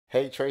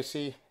Hey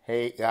Tracy,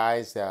 hey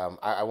guys.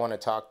 I want to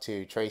talk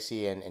to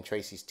Tracy and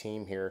Tracy's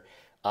team here.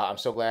 I'm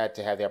so glad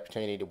to have the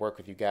opportunity to work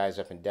with you guys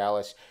up in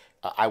Dallas.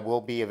 I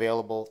will be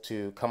available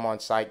to come on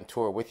site and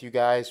tour with you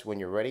guys when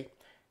you're ready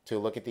to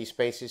look at these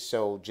spaces.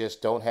 So just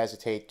don't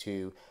hesitate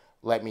to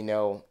let me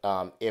know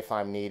if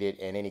I'm needed,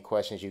 and any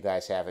questions you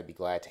guys have, I'd be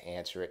glad to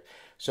answer it.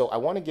 So I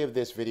want to give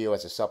this video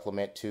as a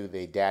supplement to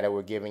the data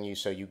we're giving you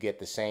so you get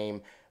the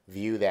same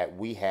view that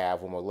we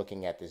have when we're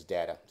looking at this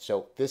data.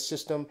 So this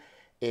system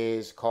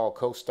is called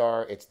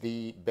CoStar. It's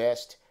the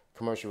best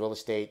commercial real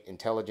estate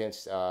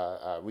intelligence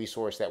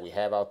resource that we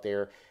have out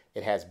there.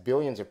 It has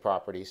billions of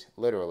properties,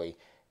 literally,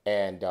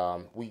 and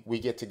we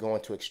get to go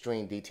into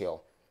extreme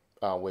detail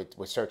with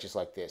searches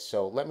like this.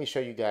 So let me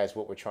show you guys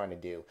what we're trying to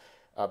do.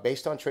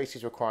 Based on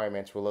Tracy's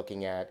requirements, we're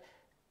looking at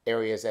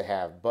areas that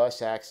have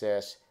bus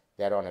access,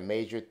 that are on a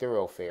major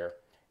thoroughfare,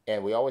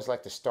 and we always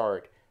like to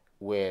start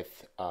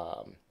with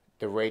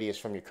the radius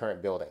from your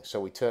current building. So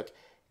we took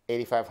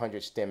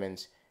 8,500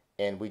 Stemmons,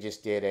 and we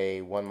just did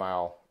a 1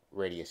 mile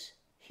radius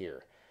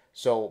here.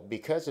 So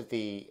because of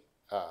the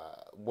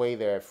way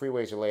the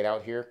freeways are laid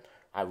out here,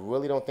 I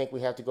really don't think we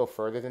have to go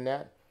further than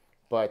that.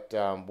 But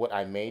what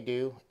I may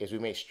do is we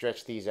may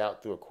stretch these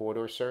out through a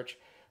corridor search.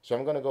 So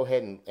I'm going to go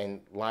ahead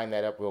and line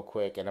that up real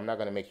quick, and I'm not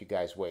going to make you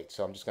guys wait.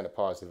 So I'm just going to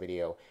pause the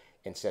video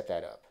and set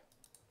that up.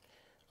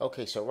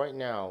 Okay, so right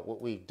now what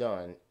we've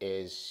done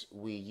is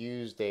we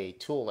used a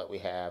tool that we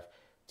have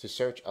to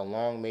search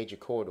along major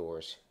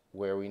corridors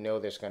where we know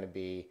there's going to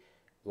be,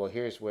 well,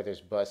 here's where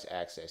there's bus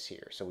access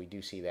here. So we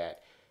do see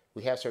that.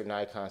 We have certain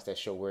icons that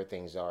show where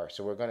things are.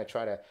 So we're going to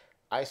try to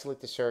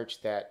isolate the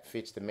search that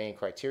fits the main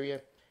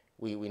criteria.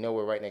 We know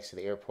we're right next to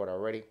the airport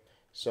already.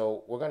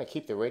 So we're going to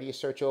keep the radius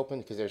search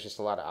open because there's just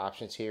a lot of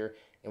options here.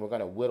 And we're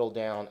going to whittle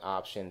down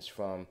options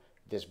from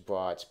this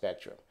broad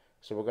spectrum.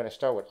 So we're going to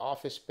start with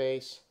office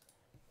space.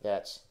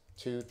 That's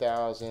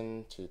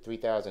 2,000 to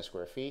 3,000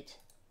 square feet.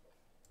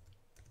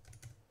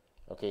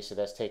 Okay, so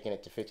that's taking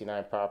it to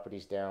 59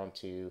 properties down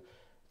to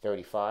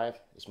 35.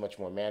 It's much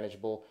more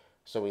manageable.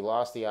 So we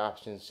lost the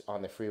options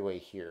on the freeway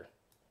here,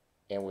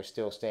 and we're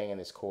still staying in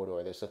this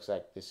corridor. This looks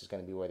like this is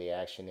going to be where the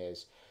action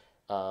is.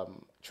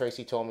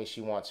 Tracy told me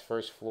she wants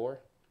first floor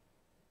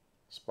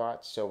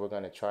spots, so we're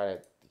going to try to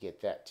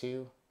get that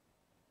too.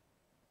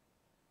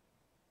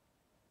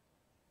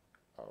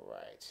 All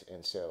right,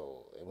 and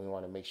so we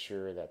want to make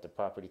sure that the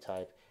property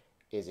type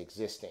is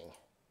existing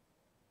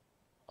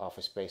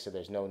office space, so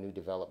there's no new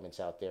developments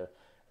out there.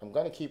 I'm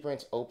going to keep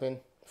rents open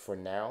for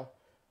now,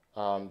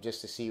 just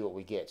to see what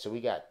we get. So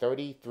we got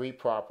 33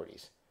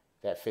 properties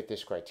that fit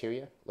this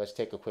criteria. Let's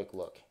take a quick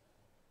look.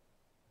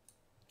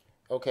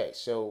 Okay,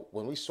 so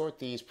when we sort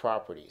these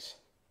properties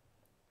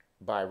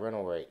by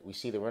rental rate, we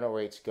see the rental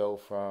rates go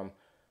from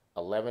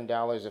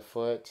 $11 a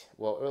foot,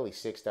 well, really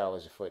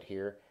 $6 a foot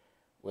here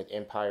with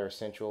Empire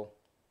Central.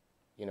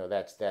 You know,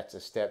 that's a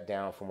step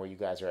down from where you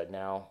guys are at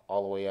now,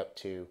 all the way up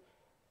to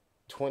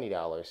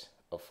 $20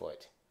 a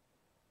foot,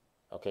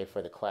 okay,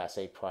 for the Class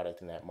A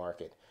product in that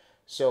market.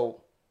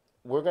 So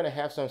we're going to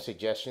have some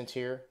suggestions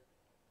here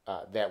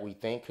that we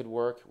think could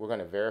work. We're going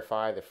to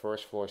verify the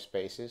first floor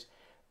spaces.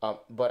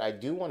 But I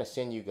do want to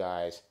send you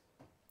guys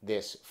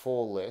this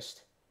full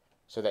list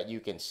so that you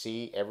can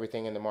see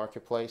everything in the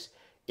marketplace.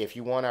 If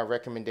you want our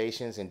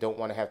recommendations and don't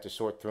want to have to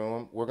sort through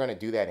them, we're going to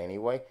do that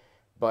anyway.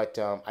 But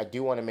I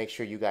do want to make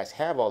sure you guys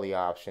have all the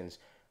options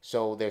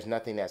so there's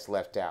nothing that's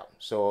left out.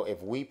 So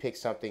if we pick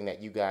something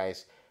that you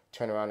guys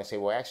turn around and say,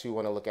 well, actually we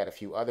want to look at a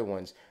few other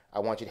ones, I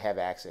want you to have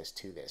access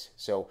to this.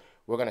 So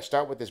we're going to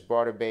start with this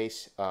broader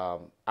base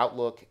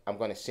outlook. I'm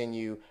going to send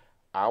you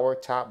our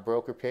top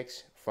broker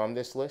picks from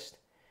this list,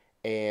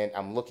 and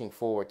I'm looking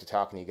forward to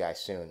talking to you guys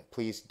soon.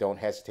 Please don't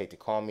hesitate to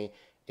call me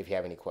if you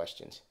have any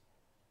questions.